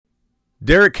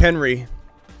Derrick Henry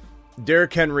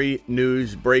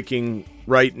news breaking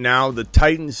right now. The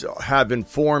Titans have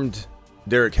informed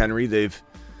Derrick Henry. They've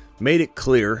made it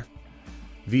clear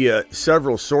via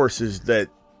several sources that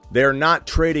they're not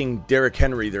trading Derrick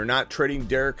Henry. They're not trading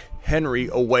Derrick Henry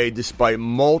away despite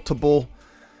multiple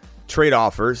trade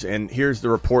offers. And here's the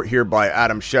report here by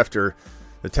Adam Schefter.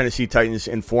 The Tennessee Titans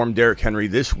informed Derrick Henry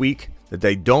this week that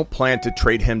they don't plan to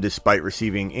trade him despite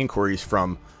receiving inquiries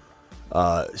from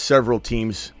several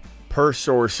teams. Per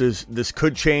sources, this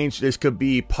could change. This could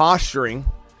be posturing.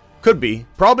 Could be.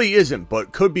 Probably isn't,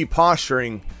 but could be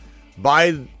posturing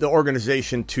by the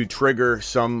organization to trigger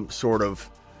some sort of,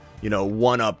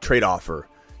 one-up trade offer.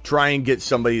 Try and get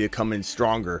somebody to come in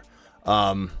stronger.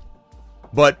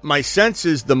 But my sense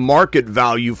is the market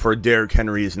value for Derrick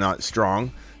Henry is not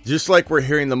strong. Just like we're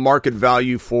hearing the market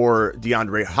value for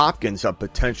DeAndre Hopkins, a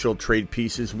potential trade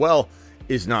piece as well,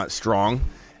 is not strong.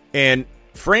 And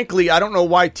frankly, I don't know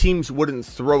why teams wouldn't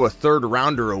throw a third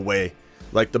rounder away,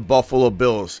 like the Buffalo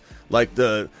Bills, like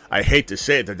I hate to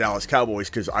say it, the Dallas Cowboys,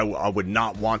 because I would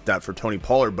not want that for Tony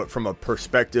Pollard, but from a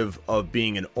perspective of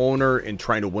being an owner and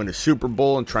trying to win a Super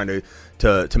Bowl and trying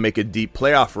to make a deep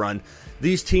playoff run,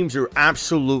 these teams are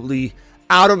absolutely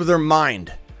out of their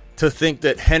mind to think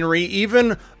that Henry,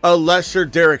 even a lesser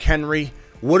Derrick Henry,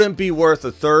 wouldn't be worth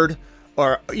a third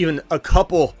or even a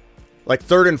couple like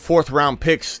third and fourth round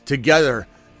picks together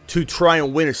to try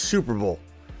and win a Super Bowl.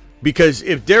 Because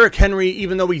if Derrick Henry,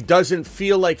 even though he doesn't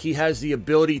feel like he has the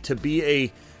ability to be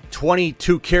a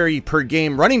 22 carry per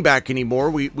game running back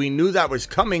anymore, we knew that was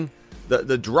coming,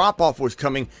 the drop off was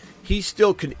coming, he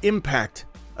still could impact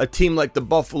a team like the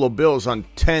Buffalo Bills on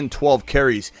 10, 12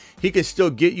 carries. He can still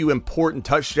get you important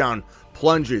touchdown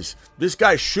plunges. This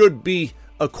guy should be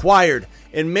acquired.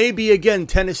 And maybe, again,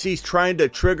 Tennessee's trying to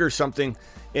trigger something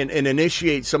and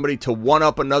initiate somebody to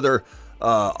one-up another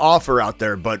offer out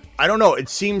there. But I don't know. It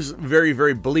seems very,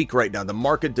 very bleak right now. The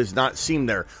market does not seem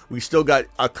there. We still got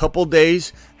a couple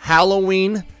days.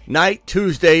 Halloween night,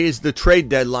 Tuesday, is the trade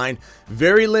deadline.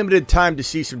 Very limited time to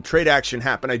see some trade action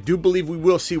happen. I do believe we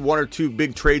will see one or two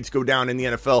big trades go down in the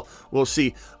NFL. We'll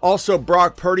see. Also,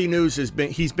 Brock Purdy news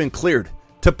he's been cleared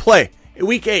to play.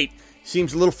 Week 8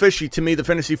 seems a little fishy to me. The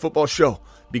Fantasy Football Show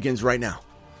begins right now.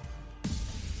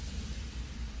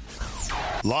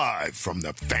 Live from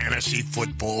the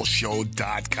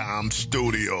FantasyFootballShow.com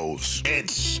studios.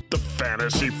 It's the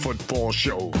Fantasy Football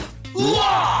Show.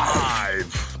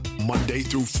 Live! Monday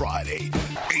through Friday,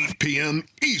 8 p.m.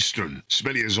 Eastern.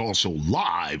 Smitty is also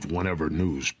live whenever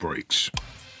news breaks.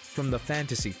 From the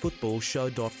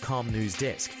FantasyFootballShow.com news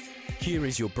desk, here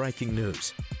is your breaking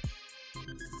news.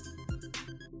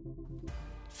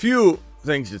 Few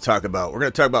things to talk about. We're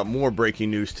going to talk about more breaking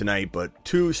news tonight, but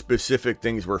two specific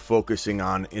things we're focusing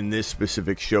on in this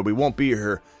specific show. We won't be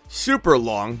here super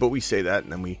long, but we say that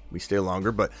and then we stay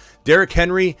longer. But Derrick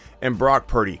Henry and Brock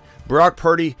Purdy. Brock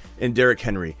Purdy and Derrick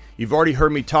Henry. You've already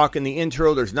heard me talk in the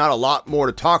intro. There's not a lot more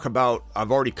to talk about.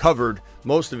 I've already covered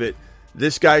most of it.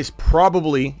 This guy's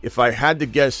probably, if I had to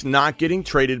guess, not getting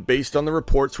traded based on the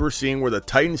reports we're seeing where the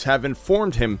Titans have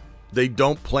informed him they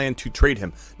don't plan to trade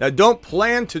him. Now, don't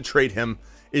plan to trade him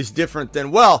is different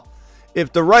than, well,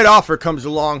 if the right offer comes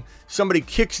along, somebody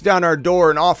kicks down our door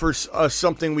and offers us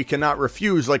something we cannot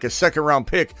refuse, like a second-round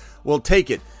pick, we'll take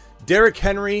it. Derrick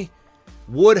Henry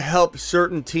would help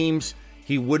certain teams.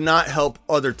 He would not help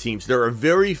other teams. There are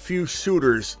very few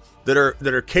suitors that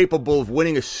are capable of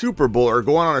winning a Super Bowl or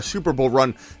going on a Super Bowl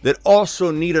run that also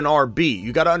need an RB.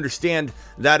 You got to understand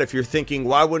that if you're thinking,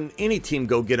 why wouldn't any team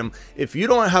go get him? If you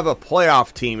don't have a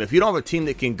playoff team, if you don't have a team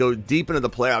that can go deep into the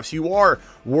playoffs, you are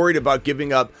worried about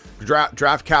giving up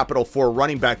draft capital for a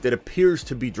running back that appears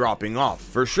to be dropping off.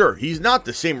 For sure. He's not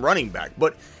the same running back,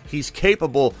 but he's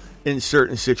capable in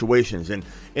certain situations. And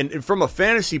from a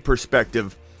fantasy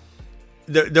perspective,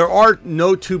 there are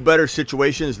no two better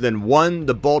situations than one,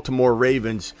 the Baltimore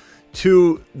Ravens,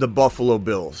 two, the Buffalo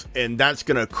Bills. And that's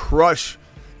going to crush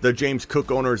the James Cook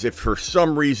owners if for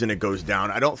some reason it goes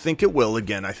down. I don't think it will.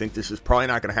 Again, I think this is probably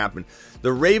not going to happen.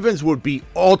 The Ravens would be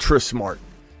ultra smart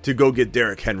to go get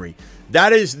Derrick Henry.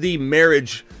 That is the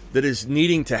marriage that is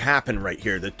needing to happen right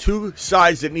here. The two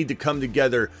sides that need to come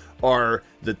together are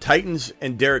the Titans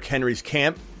and Derrick Henry's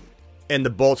camp and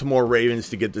the Baltimore Ravens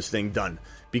to get this thing done.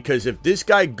 Because if this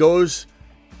guy goes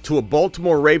to a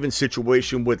Baltimore Ravens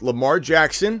situation with Lamar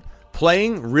Jackson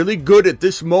playing really good at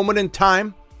this moment in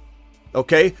time,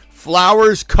 okay,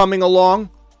 Flowers coming along,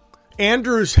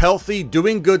 Andrews healthy,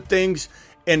 doing good things,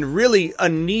 and really a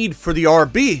need for the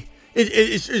RB,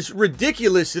 it's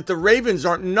ridiculous that the Ravens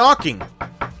aren't knocking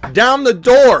down the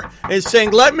door and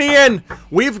saying, let me in.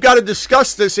 We've got to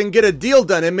discuss this and get a deal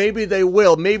done. And maybe they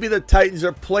will. Maybe the Titans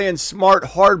are playing smart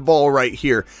hardball right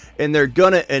here, and they're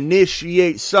going to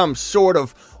initiate some sort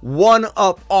of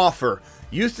one-up offer.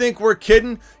 You think we're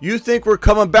kidding? You think we're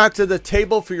coming back to the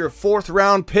table for your 4th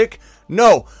round pick?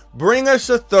 No. Bring us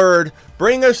a 3rd.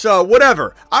 Bring us a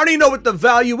whatever. I don't even know what the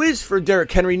value is for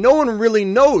Derrick Henry. No one really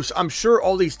knows. I'm sure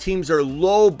all these teams are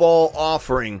low-ball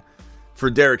offering for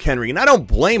Derrick Henry, and I don't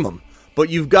blame them. But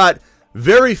you've got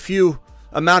very few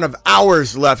amount of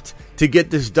hours left to get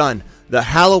this done. The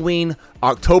Halloween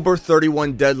October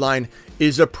 31 deadline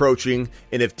is approaching,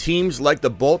 and if teams like the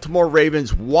Baltimore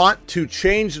Ravens want to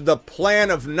change the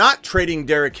plan of not trading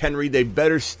Derrick Henry, they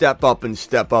better step up and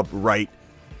step up right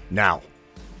now.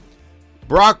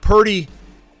 Brock Purdy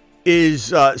is,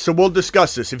 so we'll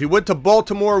discuss this. If he went to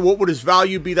Baltimore, what would his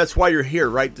value be? That's why you're here,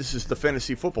 right? This is the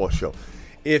Fantasy Football Show.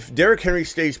 If Derrick Henry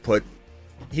stays put,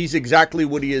 he's exactly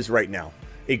what he is right now.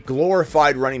 A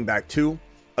glorified running back, too.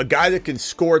 A guy that can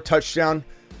score a touchdown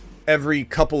every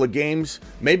couple of games.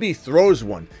 Maybe he throws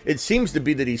one. It seems to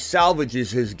be that he salvages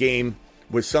his game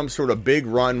with some sort of big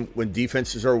run when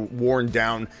defenses are worn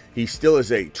down. He still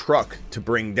is a truck to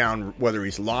bring down, whether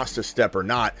he's lost a step or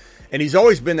not. And he's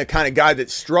always been the kind of guy that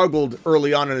struggled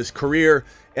early on in his career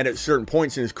and at certain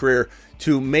points in his career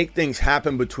to make things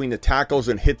happen between the tackles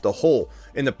and hit the hole.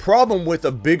 And the problem with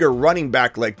a bigger running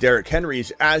back like Derrick Henry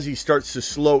is as he starts to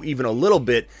slow even a little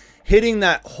bit, hitting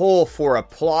that hole for a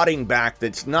plodding back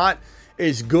that's not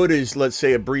as good as, let's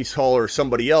say, a Breece Hall or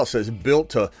somebody else is built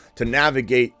to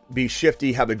navigate, be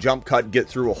shifty, have a jump cut, get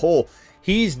through a hole.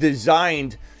 He's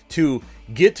designed to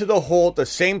get to the hole at the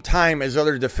same time as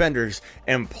other defenders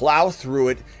and plow through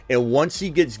it. And once he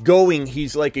gets going,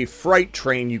 he's like a freight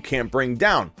train you can't bring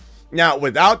down. Now,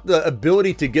 without the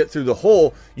ability to get through the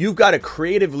hole, you've got to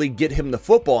creatively get him the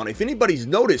football. And if anybody's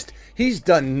noticed, he's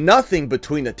done nothing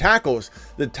between the tackles.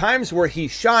 The times where he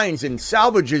shines and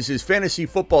salvages his fantasy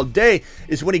football day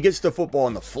is when he gets the football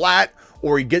in the flat,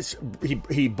 or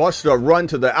he busts a run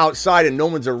to the outside and no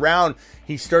one's around.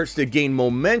 He starts to gain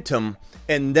momentum,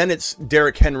 and then it's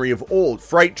Derrick Henry of old.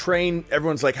 Freight train,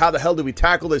 everyone's like, how the hell do we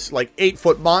tackle this like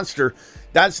 8-foot monster?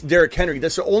 That's Derrick Henry.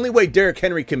 That's the only way Derrick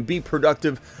Henry can be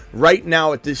productive right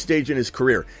now at this stage in his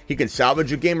career. He can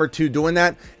salvage a game or two doing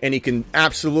that, and he can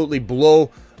absolutely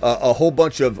blow a whole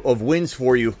bunch of wins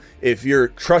for you if you're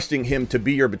trusting him to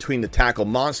be your between-the-tackle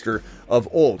monster of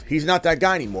old. He's not that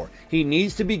guy anymore. He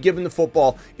needs to be given the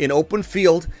football in open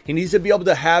field. He needs to be able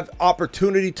to have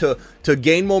opportunity to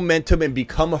gain momentum and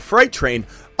become a freight train.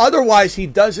 Otherwise, he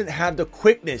doesn't have the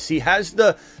quickness. He has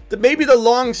the maybe the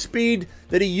long speed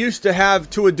that he used to have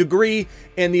to a degree,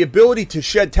 and the ability to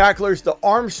shed tacklers, the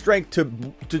arm strength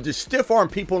to stiff arm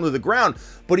people into the ground,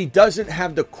 but he doesn't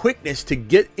have the quickness to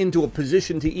get into a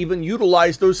position to even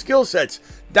utilize those skill sets.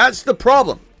 That's the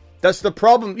problem. That's the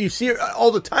problem. You see it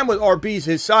all the time with RBs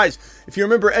his size. If you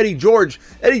remember Eddie George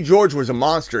was a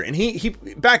monster. And he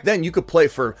back then you could play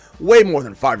for way more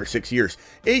than 5 or 6 years.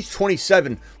 Age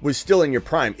 27 was still in your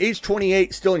prime. Age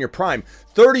 28, still in your prime.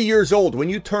 30 years old. When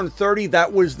you turned 30,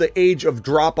 that was the age of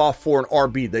drop off for an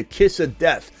RB, the kiss of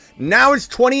death. Now it's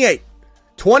 28.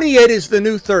 28 is the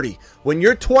new 30. When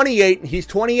you're 28 and he's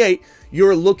 28,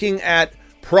 you're looking at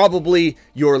probably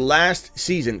your last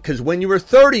season. Because when you were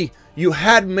 30, you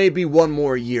had maybe one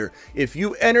more year. If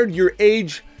you entered your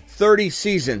age 30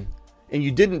 season and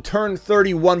you didn't turn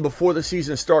 31 before the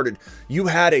season started, you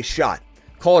had a shot.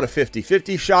 Call it a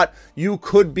 50-50 shot. You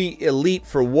could be elite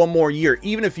for one more year,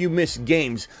 even if you missed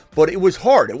games. But it was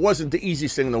hard. It wasn't the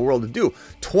easiest thing in the world to do.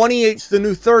 28's the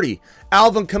new 30.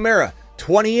 Alvin Kamara,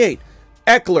 28.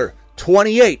 Eckler,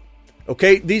 28.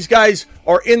 Okay, these guys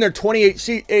are in their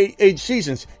 28 age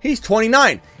seasons. He's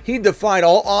 29. He defied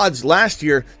all odds last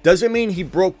year. Doesn't mean he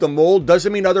broke the mold.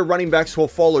 Doesn't mean other running backs will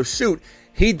follow suit.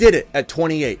 He did it at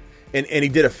 28. And he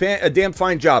did a damn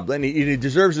fine job. And he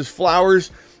deserves his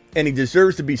flowers. And he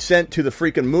deserves to be sent to the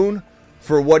freaking moon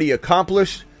for what he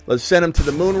accomplished. Let's send him to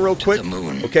the moon real quick.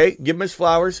 Okay, give him his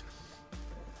flowers.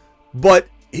 But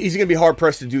he's going to be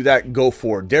hard-pressed to do that. Go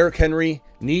for it. Derrick Henry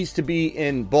needs to be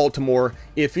in Baltimore.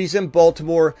 If he's in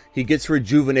Baltimore, he gets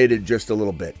rejuvenated just a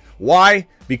little bit. Why?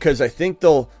 Because I think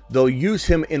they'll use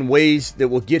him in ways that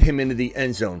will get him into the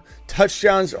end zone.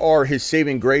 Touchdowns are his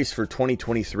saving grace for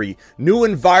 2023. New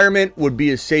environment would be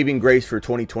his saving grace for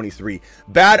 2023.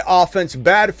 Bad offense,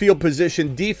 bad field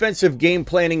position, defensive game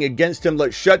planning against him.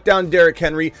 Let's shut down Derrick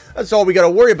Henry. That's all we got to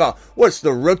worry about. What's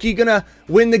the rookie going to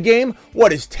win the game?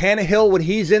 What is Tannehill when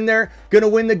he's in there going to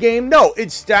win the game? No,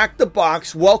 it's stack the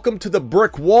box. Welcome to the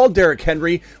brick wall, Derrick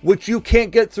Henry, which you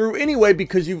can't get through anyway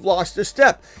because you've lost a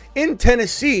step. In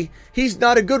Tennessee, He's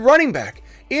not a good running back.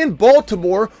 In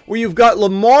Baltimore, where you've got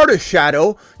Lamar to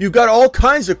shadow, you've got all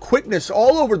kinds of quickness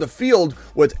all over the field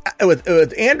with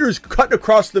Andrews cutting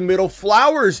across the middle,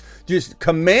 Flowers just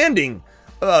commanding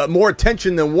more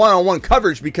attention than one-on-one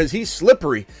coverage because he's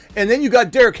slippery. And then you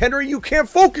got Derrick Henry. You can't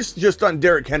focus just on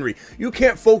Derrick Henry. You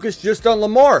can't focus just on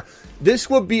Lamar. This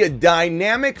would be a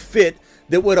dynamic fit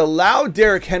that would allow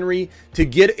Derrick Henry to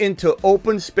get into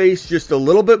open space just a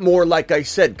little bit more, like I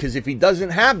said, because if he doesn't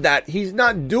have that, he's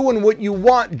not doing what you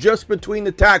want just between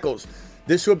the tackles.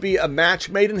 This would be a match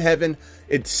made in heaven.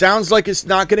 It sounds like it's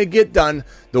not going to get done.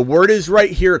 The word is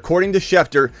right here, according to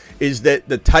Schefter, is that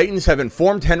the Titans have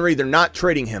informed Henry they're not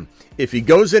trading him. If he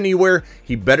goes anywhere,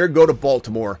 he better go to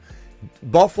Baltimore.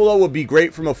 Buffalo would be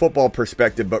great from a football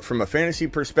perspective, but from a fantasy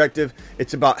perspective,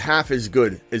 it's about half as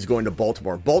good as going to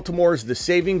Baltimore. Baltimore is the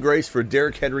saving grace for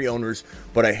Derrick Henry owners,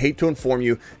 but I hate to inform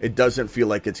you, it doesn't feel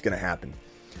like it's going to happen.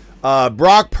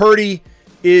 Brock Purdy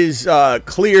is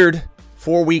cleared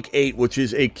for Week 8, which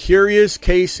is a curious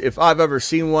case if I've ever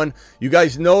seen one. You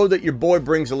guys know that your boy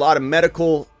brings a lot of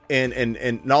medical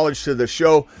and knowledge to the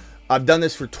show. I've done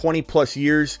this for 20 plus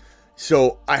years.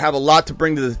 So I have a lot to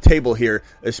bring to the table here,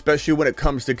 especially when it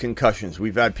comes to concussions.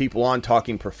 We've had people on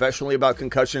talking professionally about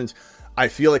concussions. I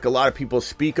feel like a lot of people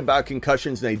speak about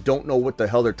concussions and they don't know what the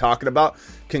hell they're talking about.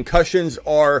 Concussions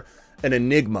are an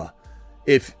enigma.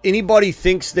 If anybody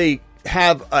thinks they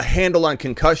have a handle on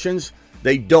concussions,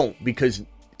 they don't, because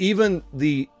even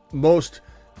the most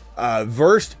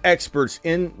versed experts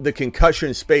in the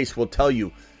concussion space will tell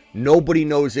you nobody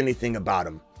knows anything about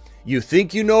them. You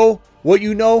think you know what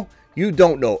you know? You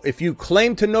don't know. If you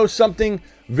claim to know something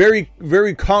very,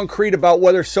 very concrete about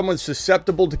whether someone's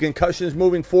susceptible to concussions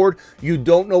moving forward, you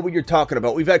don't know what you're talking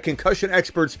about. We've had concussion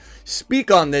experts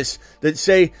speak on this that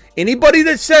say anybody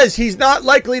that says he's not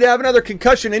likely to have another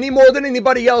concussion any more than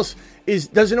anybody else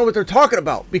doesn't know what they're talking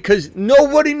about, because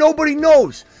nobody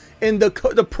knows. And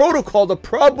the protocol, the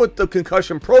problem with the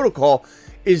concussion protocol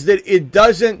is that it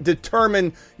doesn't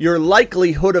determine your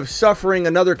likelihood of suffering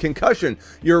another concussion,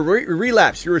 your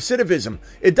relapse, your recidivism.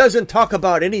 It doesn't talk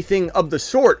about anything of the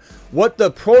sort. What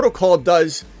the protocol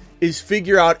does is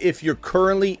figure out if you're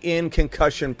currently in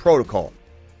concussion protocol.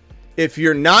 If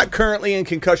you're not currently in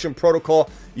concussion protocol,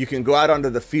 you can go out onto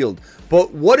the field.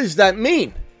 But what does that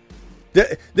mean?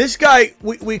 This guy,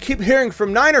 we keep hearing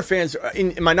from Niner fans.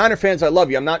 In my Niner fans, I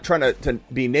love you. I'm not trying to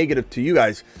be negative to you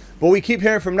guys. But we keep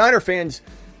hearing from Niner fans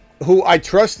who I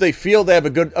trust they feel they have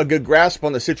a good grasp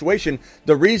on the situation.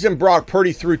 The reason Brock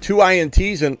Purdy threw 2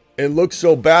 INTs and looked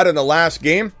so bad in the last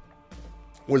game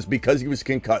was because he was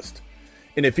concussed.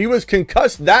 And if he was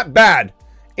concussed that bad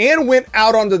and went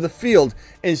out onto the field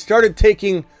and started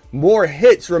taking more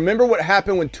hits, remember what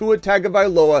happened when Tua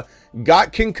Tagovailoa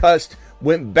got concussed,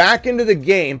 went back into the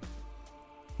game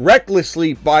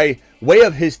recklessly by way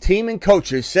of his team and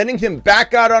coaches, sending him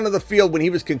back out onto the field when he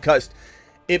was concussed.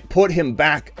 It put him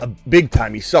back a big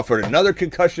time. He suffered another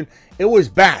concussion. It was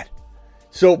bad.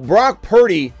 So Brock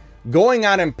Purdy going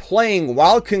out and playing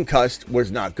while concussed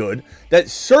was not good. That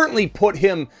certainly put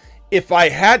him, if I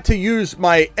had to use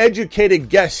my educated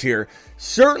guess here,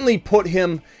 certainly put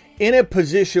him in a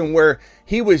position where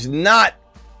he was not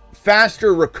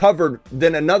faster recovered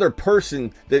than another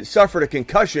person that suffered a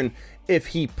concussion. If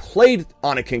he played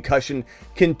on a concussion,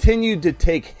 continued to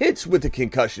take hits with a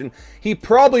concussion, he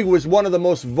probably was one of the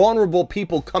most vulnerable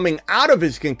people coming out of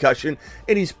his concussion,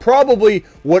 and he's probably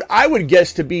what I would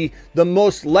guess to be the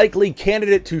most likely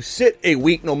candidate to sit a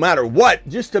week no matter what,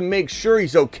 just to make sure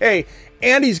he's okay,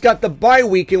 and he's got the bye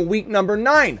week in week number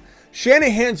 9.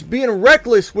 Shanahan's being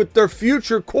reckless with their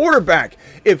future quarterback.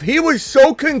 If he was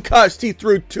so concussed, he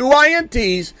threw 2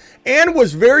 INTs and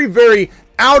was very, very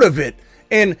out of it,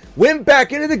 and went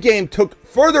back into the game, took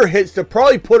further hits to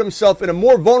probably put himself in a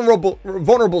more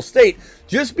vulnerable state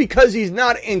just because he's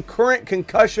not in current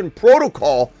concussion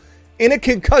protocol, in a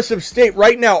concussive state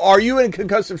right now. Are you in a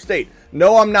concussive state?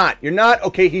 No, I'm not. You're not?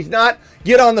 Okay, he's not.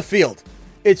 Get on the field.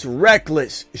 It's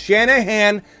reckless.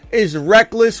 Shanahan is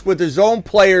reckless with his own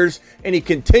players, and he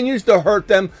continues to hurt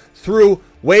them through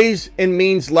ways and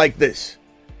means like this.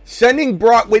 Sending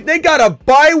Brock, they got a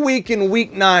bye week in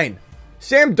week 9.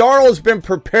 Sam Darnold's been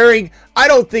preparing. I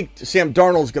don't think Sam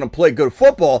Darnold's going to play good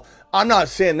football. I'm not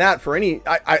saying that for any.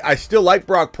 I still like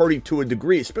Brock Purdy to a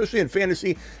degree, especially in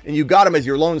fantasy. And you got him as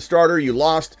your lone starter. You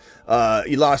lost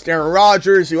Aaron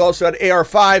Rodgers. You also had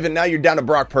AR5, and now you're down to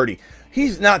Brock Purdy.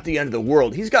 He's not the end of the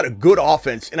world. He's got a good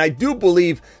offense, and I do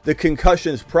believe the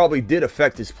concussions probably did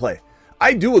affect his play.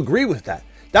 I do agree with that.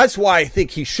 That's why I think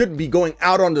he shouldn't be going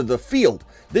out onto the field.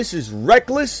 This is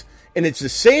reckless, and it's the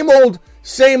same old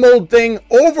thing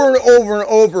over and over and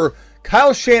over.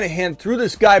 Kyle Shanahan threw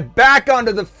this guy back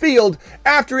onto the field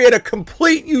after he had a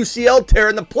complete UCL tear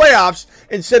in the playoffs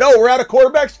and said, oh, we're out of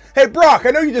quarterbacks? Hey, Brock,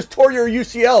 I know you just tore your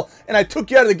UCL and I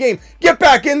took you out of the game. Get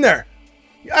back in there.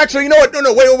 Actually, you know what?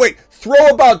 No, wait. Throw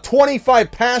about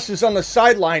 25 passes on the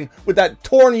sideline with that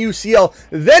torn UCL,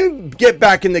 then get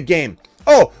back in the game.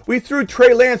 Oh, we threw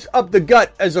Trey Lance up the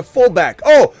gut as a fullback.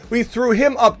 Oh, we threw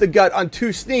him up the gut on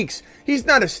 2 sneaks. He's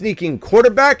not a sneaking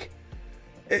quarterback.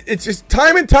 It's just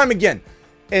time and time again.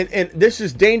 And this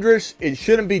is dangerous. It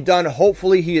shouldn't be done.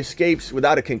 Hopefully he escapes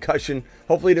without a concussion.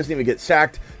 Hopefully he doesn't even get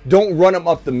sacked. Don't run him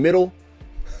up the middle.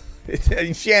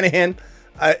 Shanahan,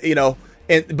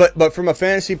 But from a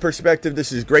fantasy perspective,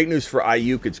 this is great news for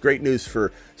Ayuk. It's great news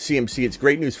for CMC. It's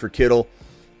great news for Kittle.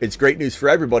 It's great news for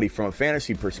everybody from a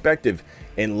fantasy perspective,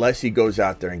 unless he goes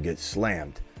out there and gets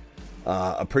slammed.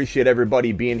 Appreciate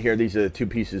everybody being here. These are the 2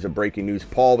 pieces of breaking news.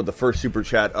 Paul with the first super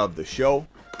chat of the show.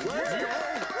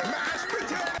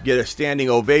 Get a standing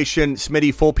ovation.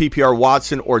 Smitty, full PPR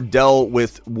Watson or Dell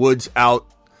with Woods out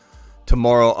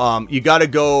tomorrow. You got to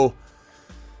go.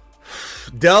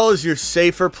 Dell is your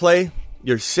safer play.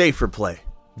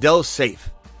 Dell's safe.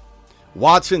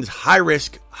 Watson's high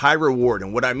risk, high reward.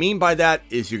 And what I mean by that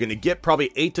is you're going to get probably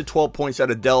 8 to 12 points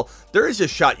out of Dell. There is a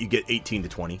shot you get 18 to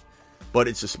 20, but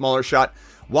it's a smaller shot.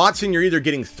 Watson, you're either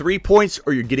getting 3 points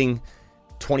or you're getting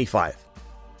 25.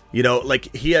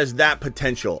 He has that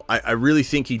potential. I really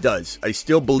think he does. I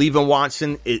still believe in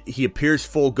Watson. He appears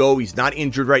full go. He's not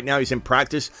injured right now. He's in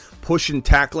practice, pushing,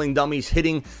 tackling dummies,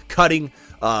 hitting, cutting,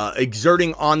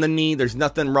 exerting on the knee. There's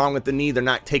nothing wrong with the knee. They're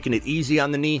not taking it easy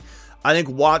on the knee. I think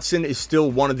Watson is still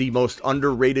one of the most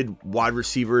underrated wide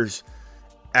receivers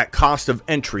at cost of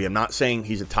entry. I'm not saying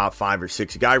he's a top 5 or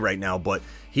 6 guy right now, but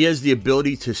he has the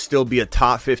ability to still be a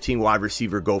top 15 wide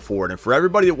receiver go forward. And for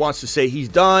everybody that wants to say he's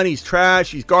done, he's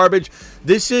trash, he's garbage,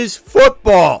 this is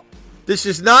football. This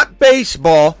is not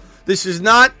baseball. This is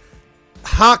not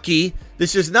hockey.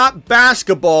 This is not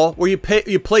basketball where you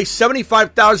play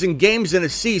 75,000 games in a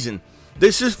season.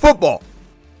 This is football.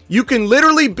 You can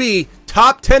literally be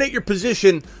top 10 at your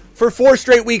position for 4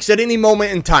 straight weeks at any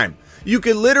moment in time. You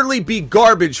can literally be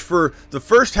garbage for the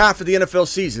first half of the NFL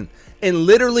season. And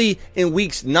literally in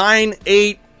weeks 9,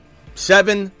 8,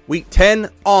 7, week 10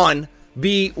 on,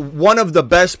 be one of the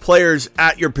best players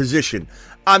at your position.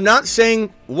 I'm not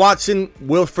saying Watson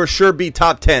will for sure be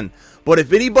top 10. But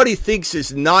if anybody thinks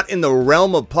it's not in the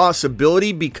realm of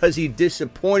possibility because he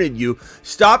disappointed you,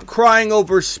 stop crying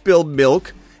over spilled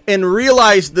milk and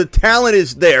realize the talent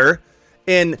is there.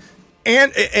 And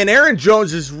Aaron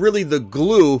Jones is really the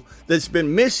glue that's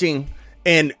been missing.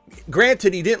 And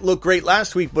granted, he didn't look great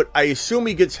last week, but I assume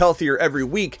he gets healthier every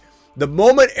week. The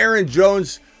moment Aaron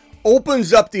Jones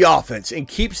opens up the offense and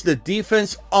keeps the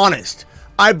defense honest,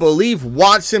 I believe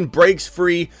Watson breaks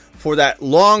free for that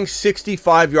long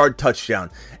 65-yard touchdown.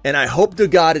 And I hope to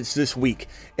God it's this week.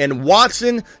 And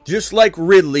Watson, just like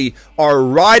Ridley, are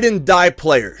ride and die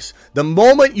players. The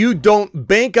moment you don't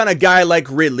bank on a guy like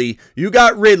Ridley, you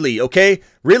got Ridley, okay?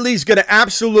 Ridley's going to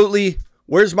absolutely...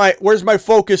 Where's my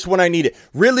focus when I need it?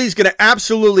 Ridley's going to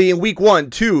absolutely, in week 1,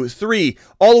 2, 3,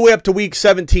 all the way up to week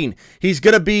 17, he's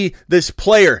going to be this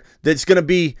player that's going to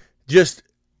be just...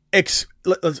 Let's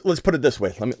put it this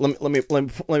way. Let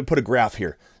me put a graph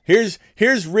here. Here's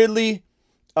Ridley.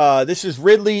 This is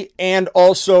Ridley and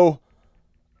also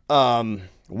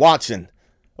Watson.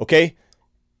 Okay?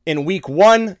 In week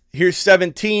 1, here's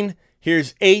 17,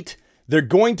 here's 8. They're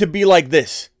going to be like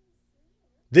this.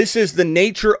 This is the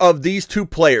nature of these 2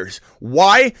 players.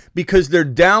 Why? Because they're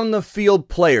down the field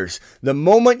players. The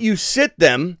moment you sit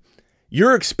them,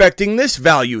 you're expecting this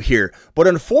value here. But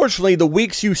unfortunately, the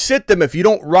weeks you sit them, if you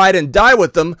don't ride and die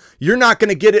with them, you're not going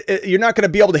to get it. You're not going to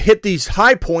be able to hit these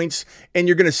high points, and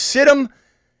you're going to sit them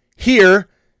here.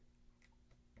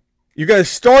 You're going to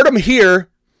start them here,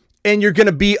 and you're going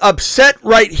to be upset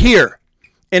right here.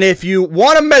 And if you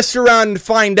want to mess around and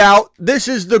find out, this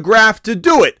is the graph to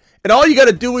do it. And all you got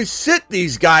to do is sit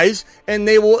these guys, and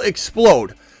they will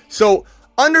explode. So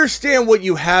understand what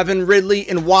you have in Ridley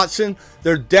and Watson.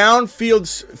 They're downfield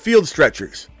field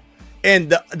stretchers. And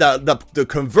the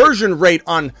conversion rate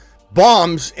on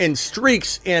bombs and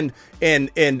streaks and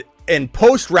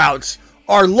post routes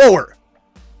are lower.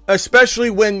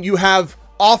 Especially when you have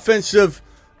offensive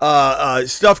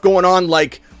stuff going on,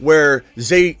 like where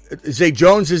Zay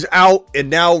Jones is out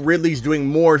and now Ridley's doing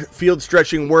more field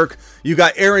stretching work. You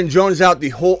got Aaron Jones out. The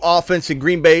whole offense in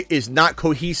Green Bay is not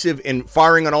cohesive and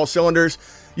firing on all cylinders.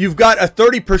 You've got a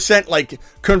 30%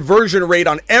 conversion rate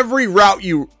on every route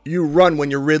you run when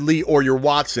you're Ridley or you're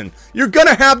Watson. You're going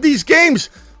to have these games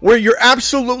where you're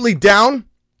absolutely down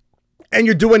and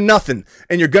you're doing nothing.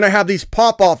 And you're going to have these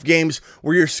pop-off games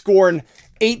where you're scoring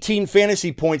 18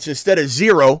 fantasy points instead of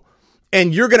 0,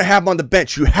 and you're going to have them on the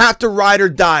bench. You have to ride or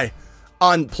die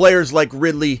on players like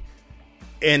Ridley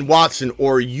and Watson,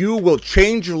 or you will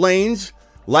change lanes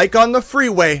like on the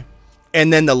freeway,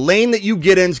 and then the lane that you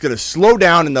get in is going to slow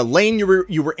down, and the lane you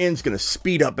were in is going to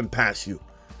speed up and pass you.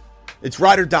 It's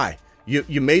ride or die.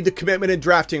 You made the commitment in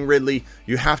drafting Ridley.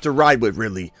 You have to ride with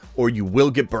Ridley, or you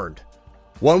will get burned.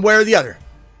 One way or the other.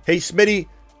 Hey, Smitty.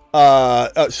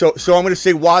 So I'm going to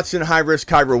say Watson, high risk,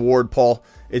 high reward, Paul.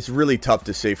 It's really tough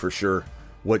to say for sure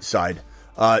what side.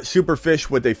 Superfish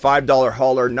with a $5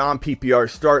 hauler, non-PPR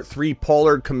start. 3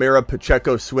 Pollard, Kamara,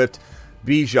 Pacheco, Swift,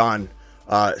 Bijan.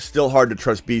 Still hard to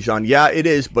trust Bijan. Yeah, it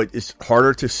is, but it's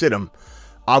harder to sit him.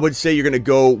 I would say you're going to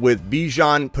go with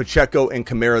Bijan, Pacheco, and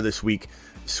Kamara this week.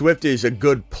 Swift is a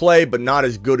good play, but not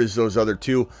as good as those other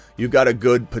two. You got a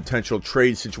good potential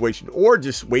trade situation, or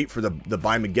just wait for the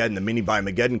Buy-Mageddon, the mini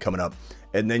Buy-Mageddon coming up,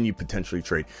 and then you potentially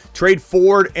trade. Trade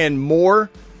Ford and Moore.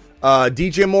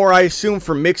 DJ Moore, I assume,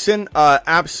 for Mixon.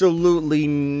 Absolutely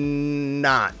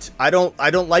not. I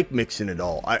don't like Mixon at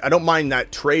all. I don't mind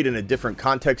that trade in a different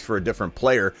context for a different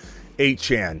player.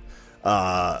 Achane,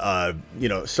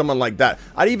 someone like that.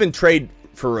 I'd even trade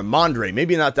for Ramondre.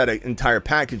 Maybe not that entire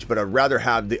package, but I'd rather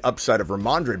have the upside of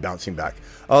Ramondre bouncing back.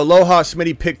 Aloha,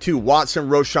 Smitty, pick 2. Watson,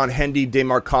 Roshan, Hendy,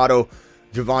 DeMarcado,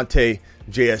 Javonte,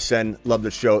 JSN. Love the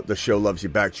show. The show loves you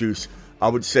back, Juice. I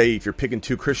would say if you're picking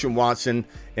 2, Christian Watson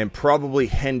and probably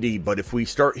Hendy, but if we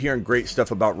start hearing great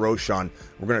stuff about Roshan,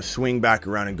 we're going to swing back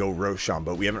around and go Roshan,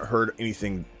 but we haven't heard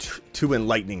anything too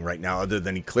enlightening right now other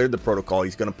than he cleared the protocol.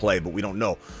 He's going to play, but we don't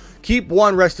know. Keep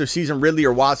 1 rest of season, Ridley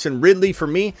or Watson. Ridley, for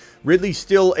me, Ridley's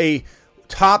still a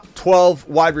top 12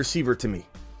 wide receiver to me.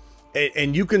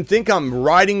 And you can think I'm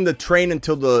riding the train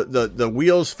until the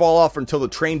wheels fall off, until the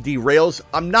train derails.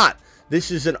 I'm not.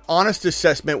 This is an honest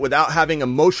assessment without having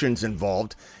emotions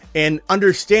involved and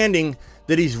understanding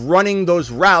that he's running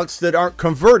those routes that aren't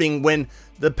converting when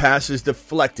the pass is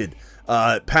deflected.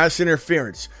 Pass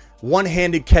interference.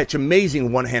 One-handed catch,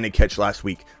 amazing one-handed catch last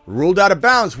week. Ruled out of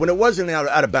bounds when it wasn't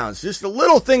out of bounds. Just the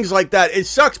little things like that. It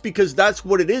sucks because that's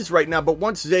what it is right now. But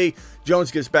once Zay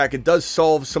Jones gets back, it does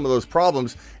solve some of those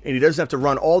problems. And he doesn't have to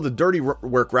run all the dirty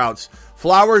work routes.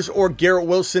 Flowers or Garrett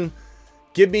Wilson.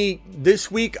 Give me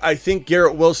this week. I think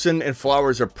Garrett Wilson and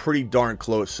Flowers are pretty darn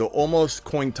close. So almost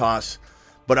coin toss.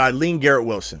 But I lean Garrett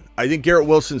Wilson. I think Garrett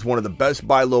Wilson's one of the best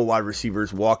buy low wide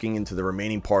receivers walking into the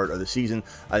remaining part of the season.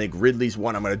 I think Ridley's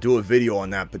one. I'm going to do a video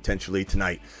on that potentially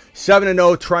tonight.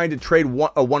 7-0, trying to trade a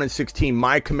 1-16.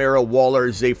 My Kamara,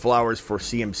 Waller, Zay Flowers for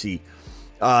CMC.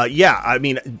 Yeah, I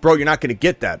mean, bro, you're not going to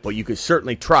get that, but you could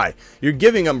certainly try. You're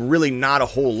giving him really not a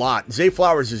whole lot. Zay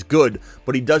Flowers is good,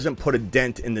 but he doesn't put a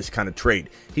dent in this kind of trade.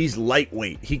 He's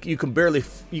lightweight. You can barely.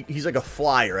 He's like a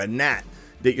fly or a gnat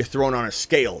that you're throwing on a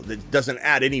scale that doesn't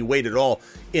add any weight at all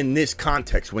in this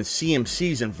context when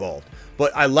CMC's involved.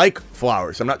 But I like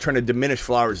Flowers. I'm not trying to diminish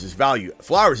Flowers' value.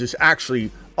 Flowers is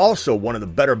actually also one of the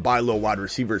better buy low wide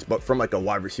receivers, but from like a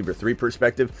wide receiver 3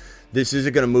 perspective, this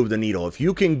isn't going to move the needle. If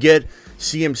you can get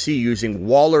CMC using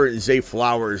Waller and Zay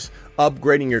Flowers,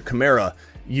 upgrading your Kamara,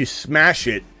 you smash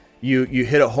it, you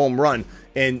hit a home run.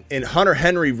 And Hunter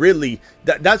Henry, Ridley,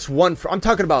 that's one for, I'm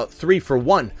talking about 3 for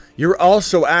 1. You're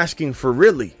also asking for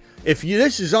Ridley. If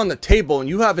this is on the table and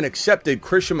you haven't accepted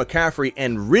Christian McCaffrey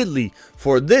and Ridley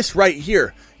for this right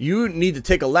here, you need to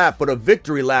take a lap, but a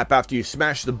victory lap after you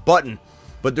smash the button.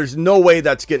 But there's no way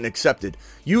that's getting accepted.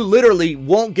 You literally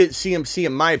won't get CMC,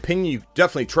 in my opinion. You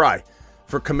definitely try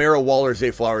for Kamara, Waller,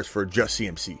 Zay Flowers for just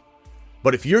CMC.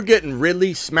 But if you're getting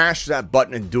Ridley, smash that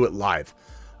button and do it live.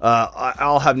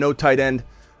 I'll have no tight end.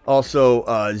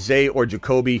 Also, Zay or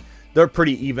Jacoby, they're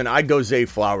pretty even. I'd go Zay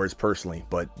Flowers personally,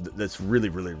 but that's really,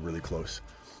 really, really close.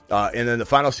 And then the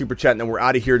final super chat, and then we're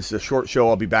out of here. It's a short show.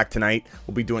 I'll be back tonight.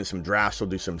 We'll be doing some drafts. We'll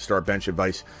do some start bench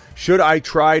advice. Should I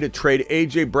try to trade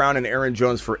A.J. Brown and Aaron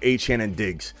Jones for Achane and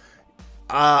Diggs?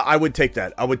 I would take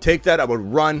that. I would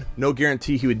run. No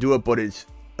guarantee he would do it, but it's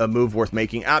a move worth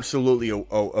making. Absolutely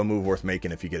a move worth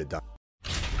making if you get it done.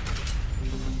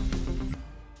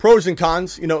 Pros and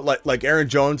cons, like Aaron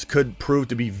Jones could prove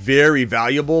to be very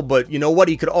valuable, but you know what?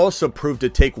 He could also prove to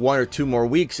take 1 or 2 more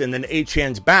weeks, and then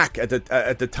Achane's back at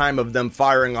the time of them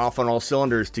firing off on all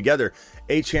cylinders together.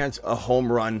 Achane's a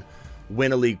home run,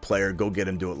 win a league player. Go get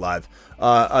him, do it live.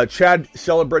 Chad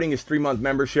celebrating his 3-month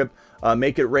membership.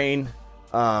 Make it rain.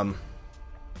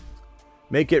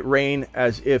 Make it rain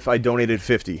as if I donated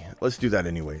 50. Let's do that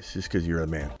anyways, just because you're a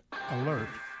man. Alert.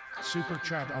 Super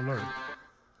chat alert.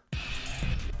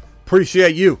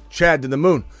 Appreciate you, Chad to the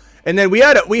moon. And then we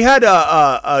had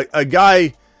a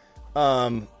guy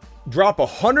drop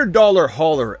 $100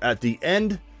 hauler at the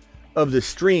end of the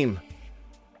stream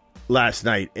last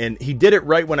night, and he did it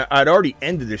right when I'd already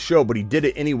ended the show, but he did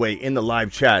it anyway in the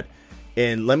live chat.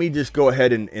 And let me just go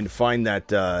ahead and find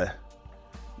that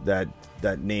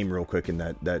name real quick in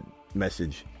that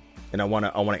message, and I want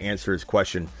to answer his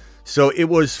question. So it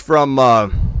was from I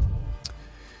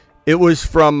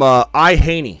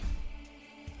Haney.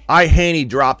 I Haney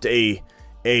dropped a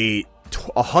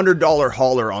 $100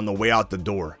 hauler on the way out the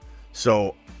door.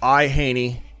 So I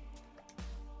Haney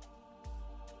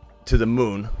to the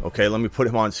moon. Okay, let me put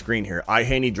him on screen here. I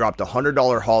Haney dropped a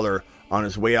 $100 hauler on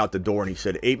his way out the door, and he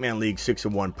said 8-man league,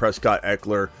 6-1, Prescott,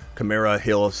 Eckler, Kamara,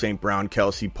 Hill, St. Brown,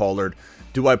 Kelsey, Pollard.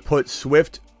 Do I put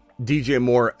Swift, DJ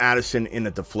Moore, Addison in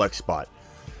at the flex spot?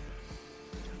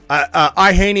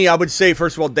 I Haney, I would say,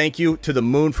 first of all, thank you to the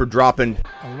moon for dropping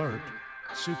Alert.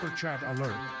 Super chat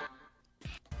alert.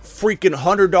 freaking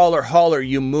 $100 hauler,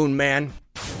 you moon man.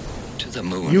 To the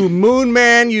moon. You moon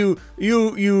man, you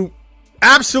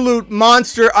absolute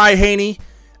monster, I Haney.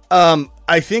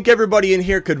 I think everybody in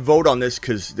here could vote on this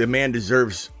because the man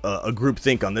deserves a group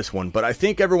think on this one. But I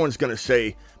think everyone's going to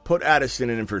say put Addison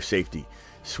in for safety.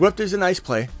 Swift is a nice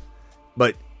play,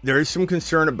 but there is some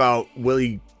concern about will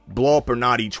he blow up or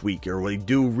not each week, or will he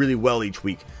do really well each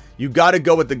week. You got to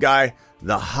go with the guy,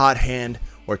 the hot hand.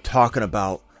 We're talking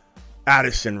about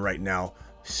Addison right now.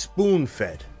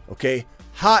 Spoon-fed, okay?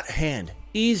 Hot hand.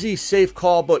 Easy, safe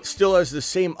call, but still has the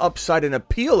same upside and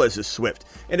appeal as a Swift.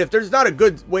 And if there's not a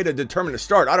good way to determine a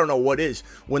start, I don't know what is.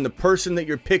 When the person that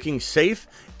you're picking safe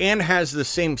and has the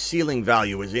same ceiling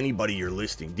value as anybody you're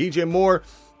listing. DJ Moore,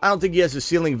 I don't think he has a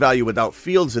ceiling value without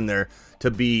Fields in there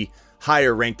to be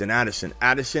higher ranked than Addison.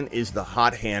 Addison is the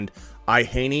hot hand. I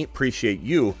Haney, appreciate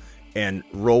you, and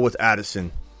roll with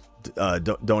Addison.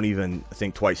 Don't even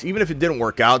think twice. Even if it didn't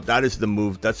work out, that is the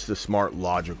move. That's the smart,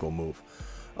 logical move.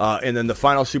 And then the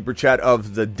final super chat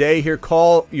of the day here.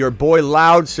 Call your boy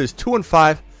Loud says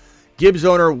 2-5. Gibbs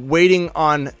owner waiting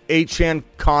on Achan,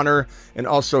 Connor, and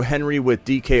also Henry with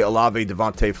DK, Olave,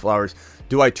 Devontae Flowers.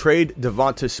 Do I trade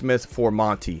Devonta Smith for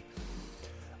Monty?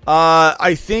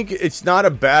 I think it's not a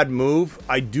bad move.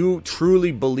 I do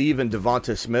truly believe in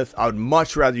Devonta Smith. I would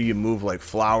much rather you move like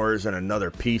Flowers and another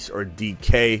piece, or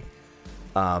DK,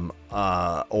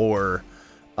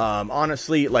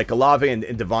 honestly, like Olave and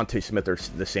Devontae Smith are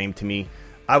the same to me.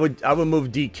 I would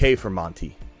move DK for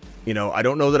Monty. You know, I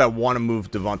don't know that I want to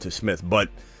move Devonta Smith, but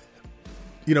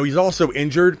you know, he's also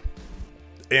injured,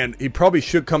 and he probably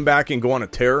should come back and go on a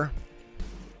tear.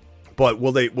 But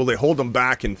will they hold him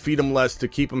back and feed him less to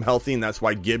keep him healthy, and that's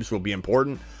why Gibbs will be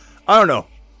important? I don't know.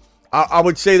 I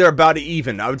would say they're about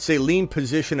even. I would say lean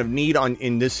position of need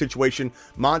in this situation.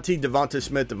 Monty, Devonta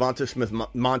Smith,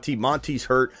 Monty. Monty's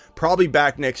hurt, probably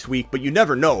back next week, but you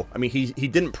never know. I mean, he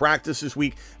didn't practice this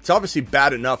week. It's obviously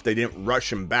bad enough they didn't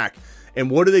rush him back.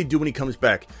 And what do they do when he comes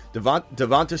back?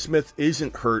 Devonta Smith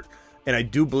isn't hurt, and I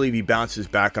do believe he bounces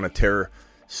back on a tear.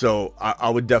 So I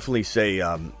would definitely say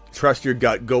trust your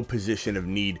gut, go position of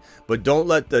need, but don't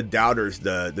let the doubters,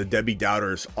 the Debbie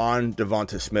doubters on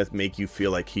Devonta Smith make you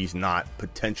feel like he's not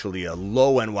potentially a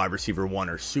low-end wide receiver 1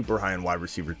 or super high-end wide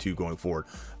receiver 2 going forward.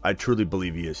 I truly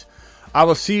believe he is. I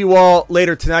will see you all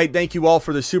later tonight. Thank you all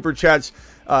for the super chats.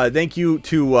 Thank you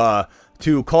to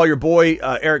call your boy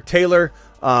Eric Taylor,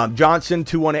 Johnson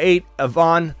 218,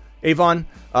 Avon,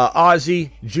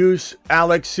 Ozzy, Juice,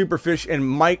 Alex, Superfish, and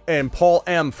Mike and Paul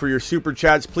M for your super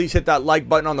chats. Please hit that like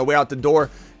button on the way out the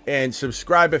door and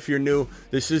subscribe if you're new.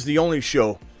 This is the only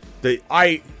show that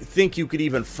I think you could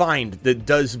even find that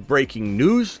does breaking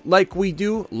news like we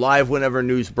do, live whenever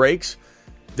news breaks,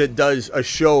 that does a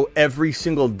show every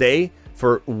single day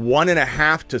for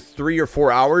 1.5 to 3 or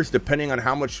 4 hours, depending on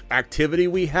how much activity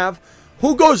we have.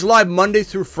 Who goes live Monday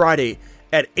through Friday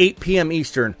at 8 p.m.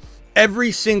 Eastern?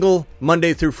 Every single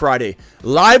Monday through Friday,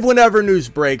 live whenever news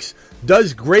breaks,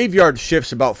 does graveyard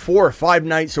shifts about 4 or 5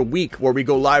 nights a week where we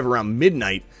go live around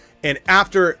midnight, and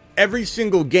after every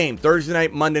single game, Thursday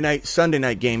night, Monday night, Sunday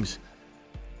night games,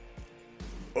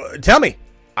 tell me,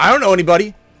 I don't know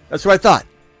anybody. That's what I thought.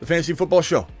 The Fantasy Football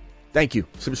Show. Thank you.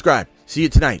 Subscribe. See you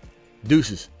tonight.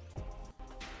 Deuces.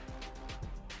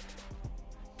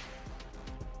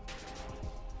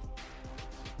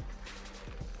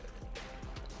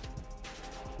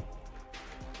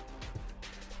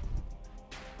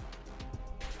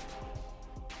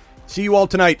 See you all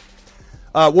tonight.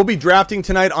 We'll be drafting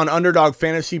tonight on Underdog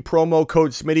Fantasy, promo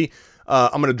code Smitty.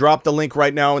 I'm going to drop the link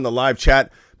right now in the live chat.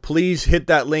 Please hit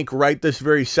that link right this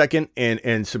very second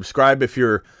and subscribe if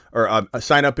you're, or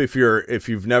sign up if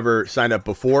you've never signed up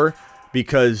before,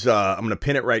 because I'm going to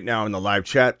pin it right now in the live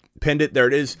chat. Pinned it. There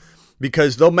it is.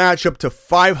 because they'll match up to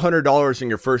 $500 in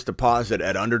your first deposit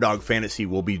at Underdog Fantasy.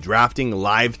 We'll be drafting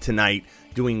live tonight,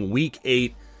 doing Week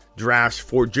 8 drafts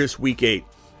for just Week 8.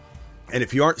 And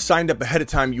if you aren't signed up ahead of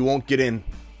time, you won't get in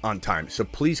on time. So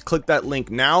please click that link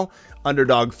now.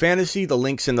 Underdog Fantasy. The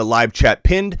link's in the live chat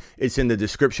pinned. It's in the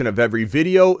description of every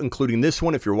video, including this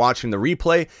one if you're watching the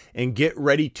replay. And get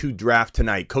ready to draft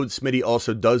tonight. Code Smitty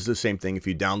also does the same thing. If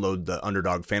you download the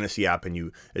Underdog Fantasy app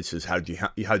and it says, how'd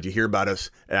you hear about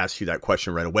us? It asks you that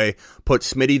question right away. Put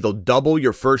Smitty. They'll double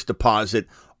your first deposit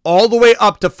all the way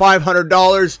up to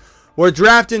 $500. We're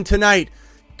drafting tonight.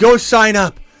 Go sign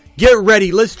up. Get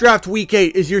ready. Let's draft Week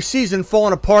 8. Is your season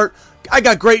falling apart? I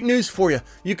got great news for you.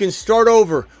 You can start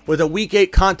over with a Week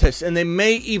 8 contest, and they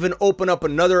may even open up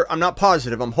another, I'm not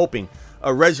positive, I'm hoping,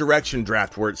 a resurrection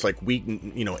draft where it's like week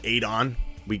 8 on,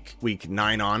 week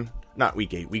 9 on, not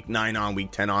Week 8, week 9 on, week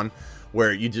 10 on,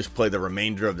 where you just play the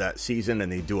remainder of that season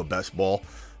and they do a best ball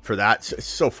for that. It's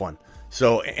so fun.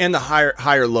 So, and the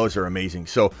higher lows are amazing.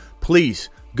 So please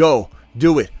go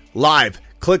do it live.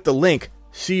 Click the link.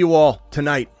 See you all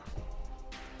tonight.